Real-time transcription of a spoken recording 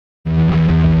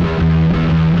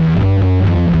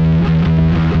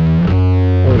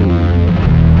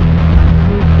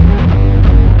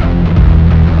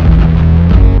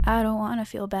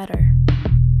feel better.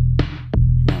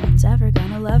 No one's ever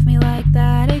gonna love me like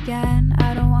that again.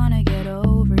 I don't wanna get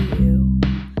over you.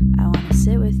 I wanna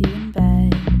sit with you in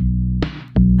bed.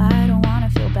 I don't wanna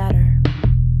feel better.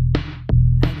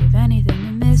 I'd give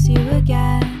anything to miss you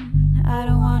again. I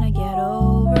don't wanna get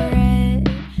over it.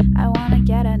 I wanna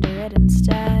get under it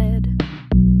instead.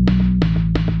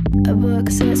 A book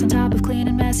sits on top of clean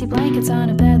and messy blankets on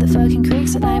a bed that fucking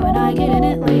creaks at night when I get in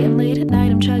it late. And late at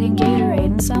night I'm chugging gatorade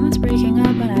and someone's breaking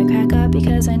up when I crack up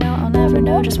because I know I'll never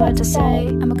know just what to say.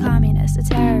 I'm a communist, a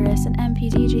terrorist, an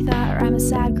MPDG thot, or I'm a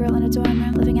sad girl in a dorm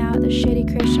room living out the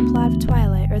shitty Christian plot of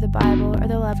Twilight, or the Bible, or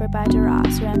The Lover by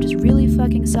Duras, or I'm just really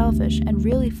fucking selfish and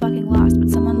really fucking lost, but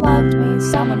someone loved me,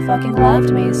 someone fucking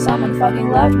loved me, someone fucking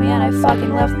loved me, and I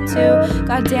fucking loved them too.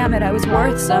 God damn it, I was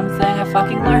worth something, I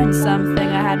fucking learned something,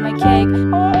 I had my cake.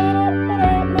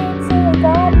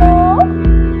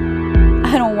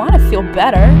 I don't want to feel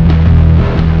better.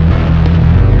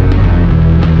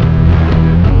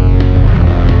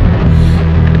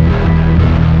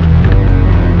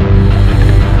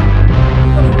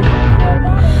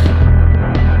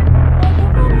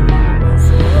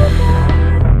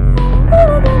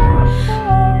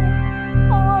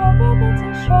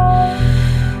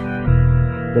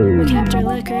 We kept our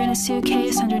liquor in a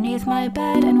suitcase underneath my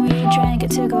bed, and we drank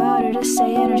it to go out or to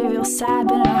say it or to feel sad,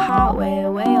 but in a hot way,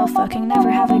 a way I'll fucking never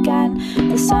have again.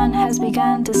 The sun has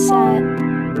begun to set.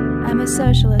 I'm a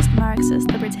socialist,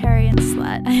 Marxist, libertarian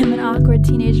slut. I am an awkward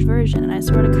teenage version, and I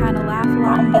sorta kinda laugh a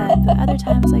lot in bed, but other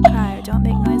times I cry or don't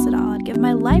make noise at all. I'd give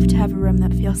my life to have a room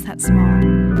that feels that small.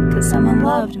 Cause someone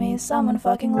loved me, someone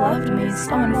fucking loved me,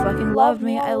 someone fucking loved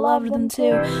me, I loved them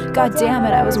too. God damn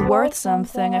it, I was worth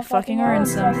something, I fucking earned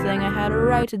something, I had a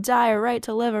right to die, a right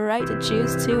to live, a right to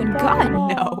choose to, and God,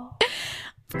 no.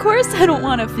 Of course I don't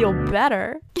want to feel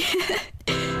better.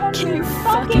 Can you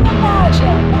fucking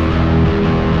imagine?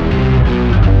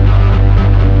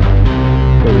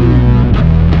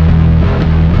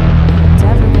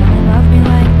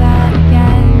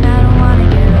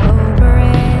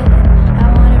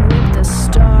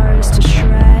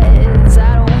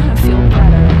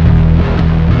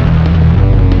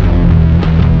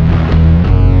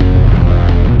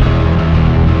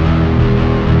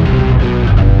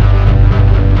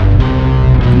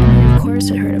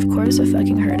 I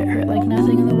fucking heard it hurt like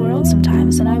nothing in the world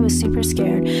sometimes, and I was super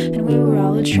scared, and we were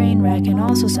all a train wreck and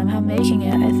also somehow making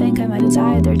it. I think I might have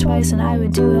died there twice and I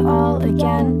would do it all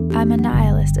again. I'm a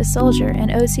nihilist, a soldier, an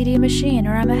OCD machine,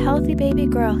 or I'm a healthy baby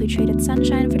girl who traded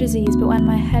sunshine for disease, but when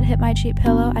my head hit my cheap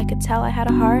pillow I could tell I had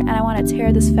a heart, and I want to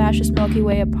tear this fascist Milky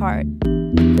Way apart.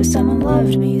 But someone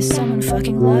loved me, someone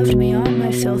fucking loved me on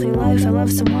my filthy life. I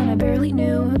loved someone I barely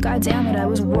knew. God damn it, I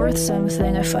was worth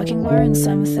something, I fucking learned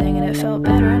something, and it felt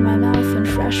better in my mouth than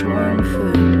fresh warm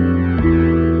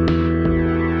food.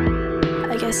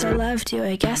 I guess I loved you,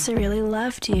 I guess I really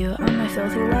loved you. On my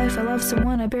filthy life I loved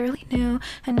someone I barely knew,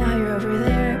 and now you're over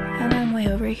there and I'm way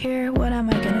over here. What am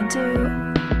I gonna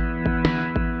do?